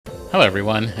Hello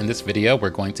everyone, in this video we're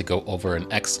going to go over an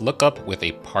XLOOKUP with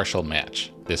a partial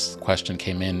match. This question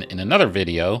came in another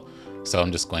video, so I'm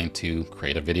just going to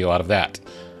create a video out of that.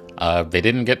 They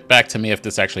didn't get back to me if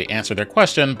this actually answered their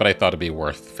question, but I thought it'd be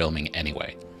worth filming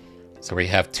anyway. So we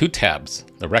have two tabs,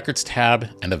 the Records tab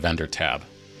and the Vendor tab.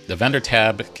 The Vendor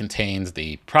tab contains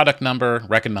the product number,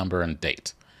 record number, and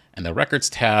date. And the Records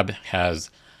tab has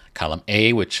column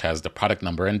A, which has the product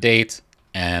number and date,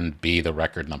 and B, the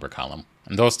record number column.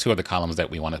 And those two are the columns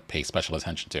that we want to pay special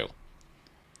attention to.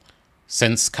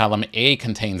 Since column A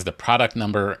contains the product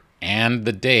number and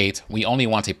the date, we only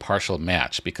want a partial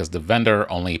match because the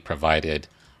vendor only provided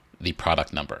the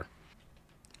product number.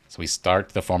 So we start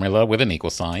the formula with an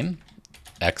equal sign,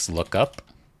 XLOOKUP.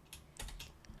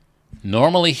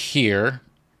 Normally here,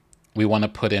 we want to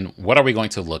put in what are we going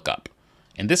to look up.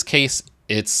 In this case,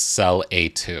 it's cell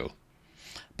A2.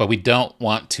 But we don't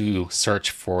want to search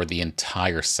for the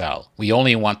entire cell. We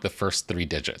only want the first three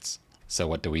digits. So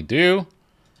what do?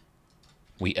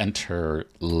 We enter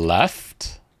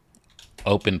left,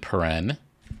 open paren,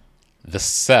 the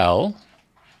cell,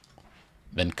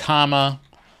 then comma,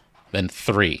 then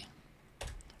 3.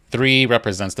 3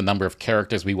 represents the number of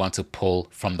characters we want to pull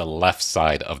from the left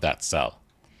side of that cell.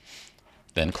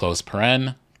 Then close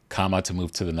paren, comma to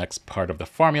move to the next part of the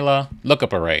formula,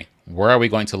 lookup array. Where are we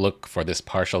going to look for this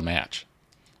partial match?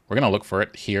 We're going to look for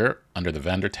it here under the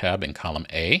Vendor tab in column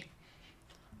A,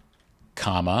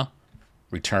 comma,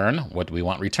 return, what do we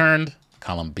want returned?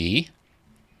 Column B,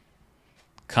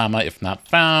 comma, if not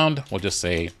found, we'll just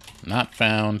say not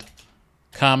found,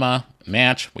 comma,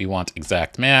 match, we want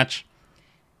exact match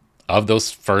of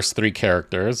those first 3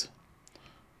 characters,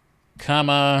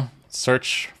 comma,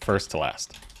 search first to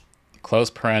last. Close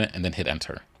paren and then hit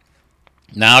enter.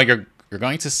 Now you're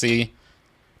going to see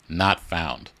not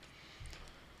found.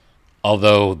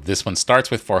 Although this one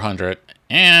starts with 400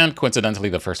 and coincidentally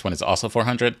the first one is also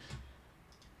 400,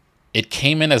 it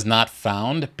came in as not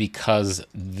found because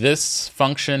this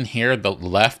function here, the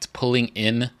left pulling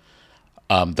in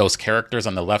those characters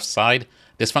on the left side,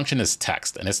 this function is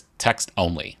text and it's text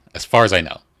only as far as I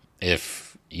know.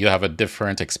 If you have a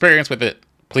different experience with it,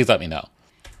 please let me know.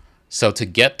 So to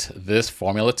get this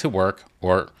formula to work,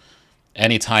 or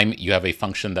anytime you have a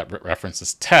function that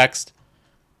references text,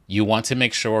 you want to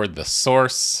make sure the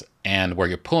source and where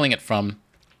you're pulling it from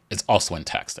is also in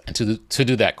text. And to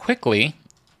do that quickly,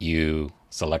 you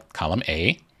select column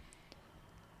A,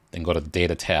 then go to the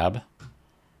Data tab,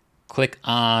 click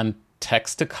on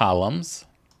Text to Columns,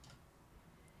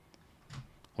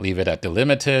 leave it at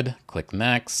delimited, click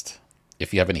Next.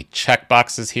 If you have any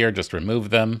checkboxes here, just remove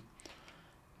them.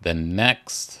 Then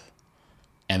next,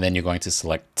 and then you're going to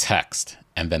select text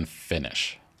and then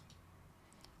finish.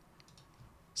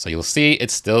 So you'll see it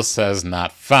still says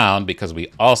not found because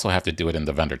we also have to do it in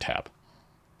the Vendor tab.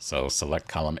 So select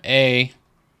column A,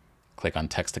 click on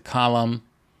text to column,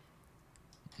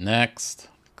 next,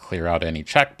 clear out any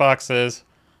checkboxes,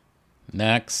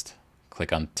 next,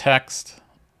 click on text,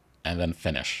 and then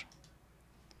finish.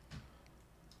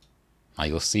 Now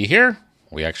you'll see here,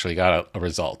 we actually got a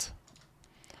result.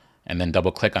 And then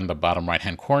double click on the bottom right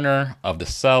hand corner of the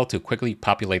cell to quickly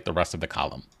populate the rest of the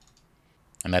column.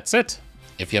 And that's it.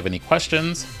 If you have any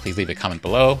questions, please leave a comment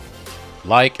below,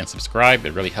 like and subscribe.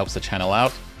 It really helps the channel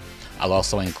out. I'll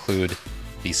also include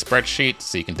the spreadsheet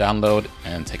so you can download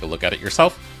and take a look at it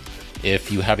yourself.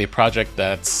 If you have a project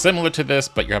that's similar to this,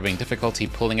 but you're having difficulty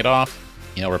pulling it off,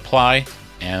 reply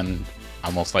and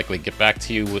I'll most likely get back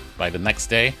to you by the next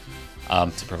day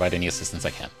to provide any assistance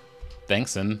I can.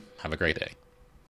 Thanks and have a great day.